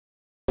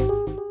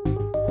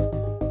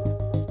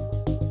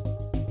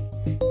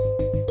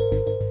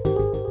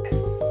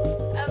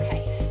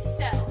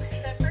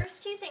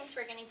things,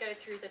 we're going to go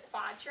through the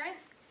quadrant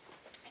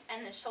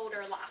and the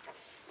shoulder lock.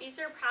 These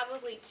are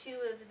probably two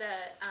of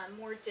the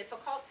more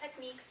difficult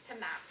techniques to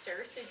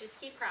master, so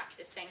just keep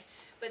practicing.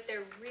 But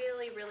they're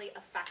really, really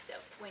effective.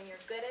 When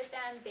you're good at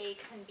them, they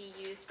can be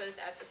used both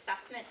as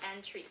assessment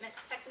and treatment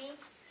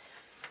techniques.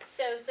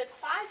 So the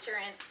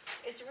quadrant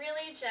is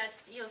really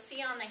just, you'll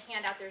see on the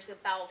handout there's a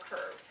bell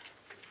curve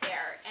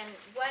there. And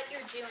what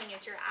you're doing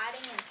is you're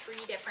adding in 3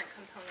 different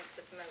components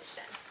of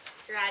motion.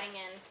 You're adding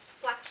in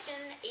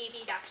flexion,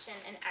 abduction,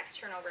 and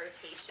external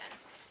rotation.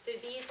 So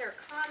these are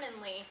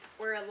commonly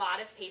where a lot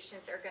of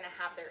patients are going to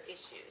have their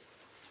issues.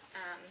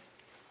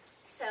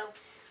 So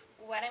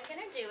what I'm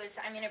going to do is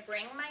I'm going to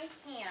bring my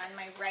hand,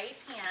 my right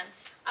hand,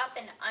 up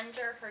and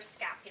under her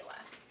scapula.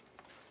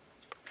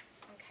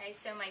 Okay,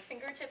 so my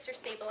fingertips are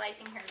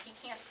stabilizing here. If you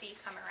can't see,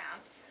 come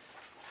around.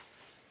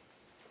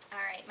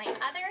 All right, my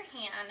other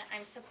hand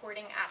I'm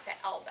supporting at the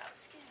elbow.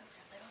 Scoot over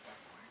a little bit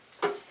more.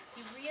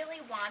 You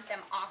really want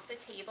them off the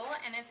table,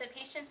 and if the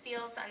patient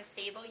feels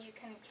unstable, you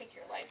can kick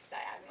your legs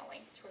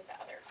diagonally toward the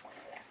other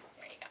corner there.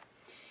 There you go.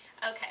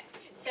 Okay,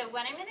 so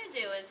what I'm going to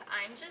do is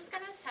I'm just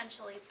going to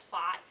essentially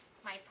plot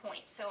my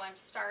point. So I'm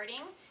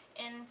starting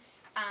in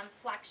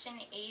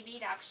flexion,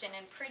 abduction,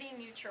 and pretty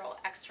neutral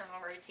external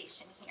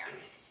rotation here.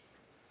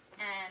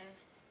 And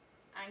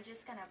I'm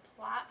just going to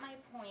plot my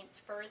points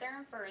further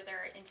and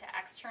further into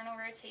external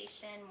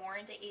rotation, more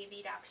into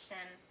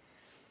abduction,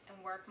 and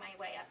work my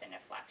way up into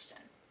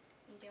flexion.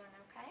 You doing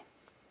okay?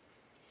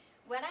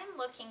 What I'm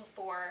looking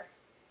for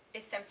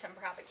is symptom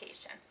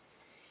provocation.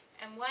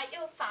 And what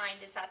you'll find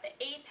is at the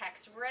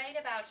apex, right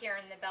about here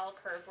in the bell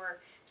curve, where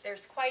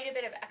there's quite a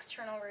bit of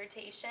external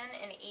rotation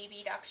and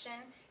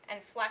abduction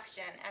and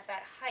flexion at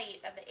that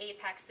height of the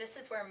apex, this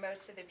is where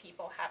most of the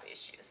people have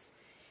issues.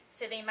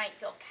 So they might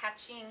feel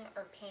catching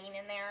or pain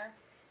in there.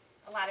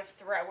 A lot of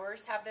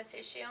throwers have this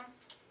issue.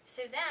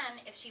 So then,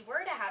 if she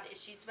were to have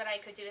issues, what I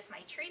could do as my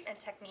treatment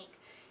technique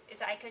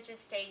is I could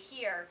just stay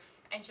here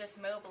and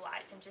just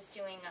mobilize. I'm just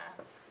doing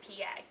a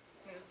PA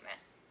movement.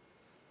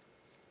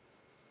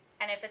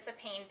 And if it's a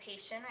pain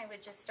patient, I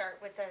would just start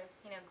with a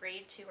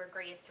grade 2 or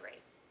grade 3.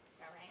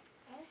 All right?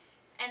 Okay.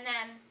 And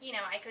then,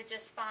 I could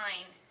just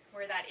find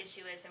where that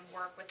issue is and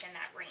work within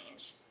that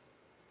range.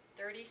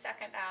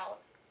 30-second bout.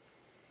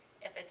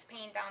 If it's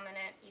pain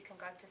dominant, you can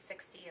go up to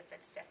 60 if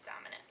it's stiff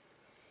dominant.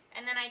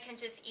 And then I can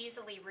just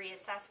easily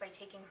reassess by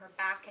taking her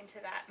back into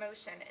that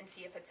motion and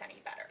see if it's any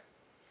better.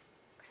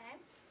 Okay?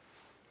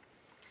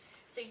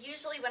 So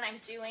usually when I'm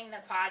doing the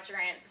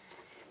quadrant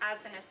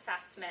as an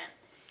assessment,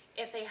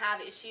 if they have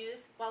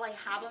issues, while I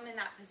have them in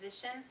that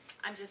position,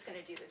 I'm just going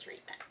to do the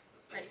treatment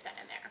right then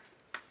and there.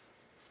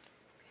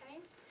 Okay?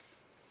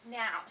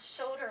 Now,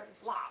 shoulder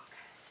lock.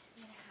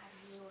 I'm going to have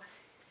you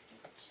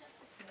scoot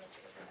just a smidge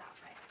over that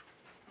way.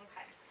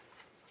 Okay.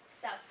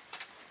 So,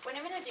 what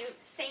I'm going to do,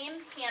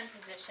 same hand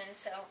position,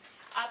 so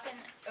up and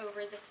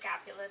over the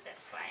scapula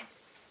this way.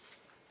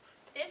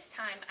 This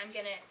time, I'm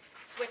going to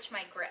switch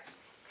my grip.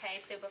 Okay,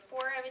 so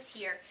before I was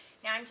here,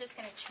 now I'm just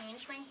going to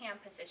change my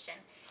hand position.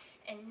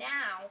 And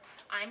now,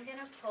 I'm going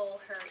to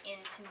pull her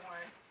into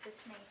more,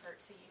 this may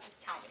hurt, so you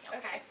just tell me,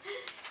 okay?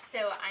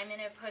 So I'm going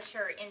to push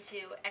her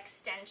into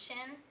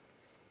extension,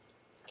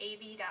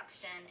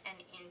 abduction, and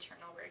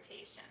internal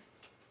rotation.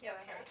 Yeah,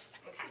 that hurts.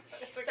 Okay.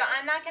 Okay. So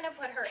I'm not going to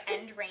put her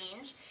end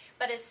range,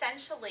 but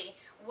essentially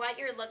what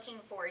you're looking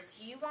for is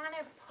you want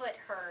to put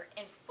her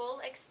in full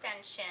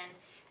extension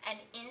and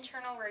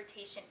internal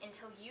rotation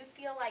until you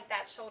feel like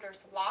that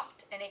shoulder's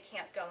locked and it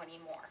can't go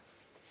anymore.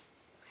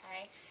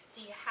 Okay? So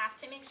you have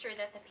to make sure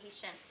that the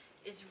patient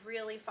is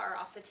really far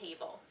off the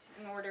table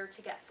in order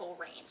to get full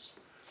range.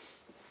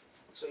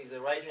 So is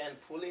the right hand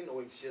pulling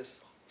or it's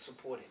just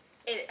supporting?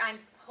 I'm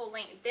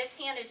pulling, this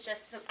hand is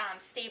just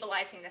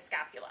stabilizing the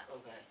scapula.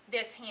 Okay.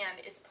 This hand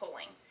is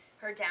pulling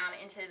her down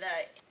into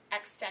the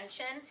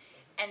extension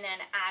and then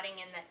adding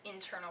in the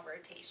internal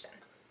rotation.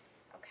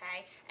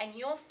 Okay? And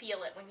you'll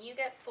feel it. When you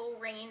get full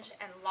range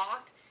and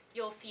lock,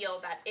 you'll feel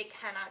that it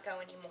cannot go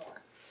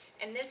anymore.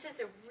 And this is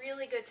a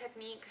really good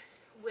technique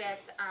with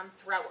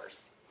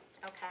throwers.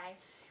 Okay?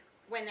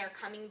 When they're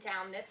coming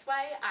down this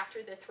way,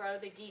 after the throw,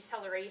 the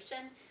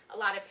deceleration, a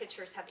lot of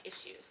pitchers have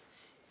issues.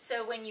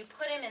 So when you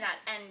put him in that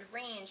end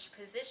range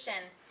position,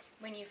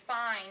 when you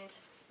find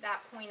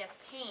that point of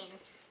pain,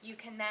 you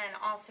can then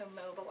also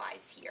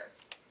mobilize here.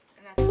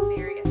 And that's a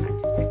very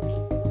effective technique.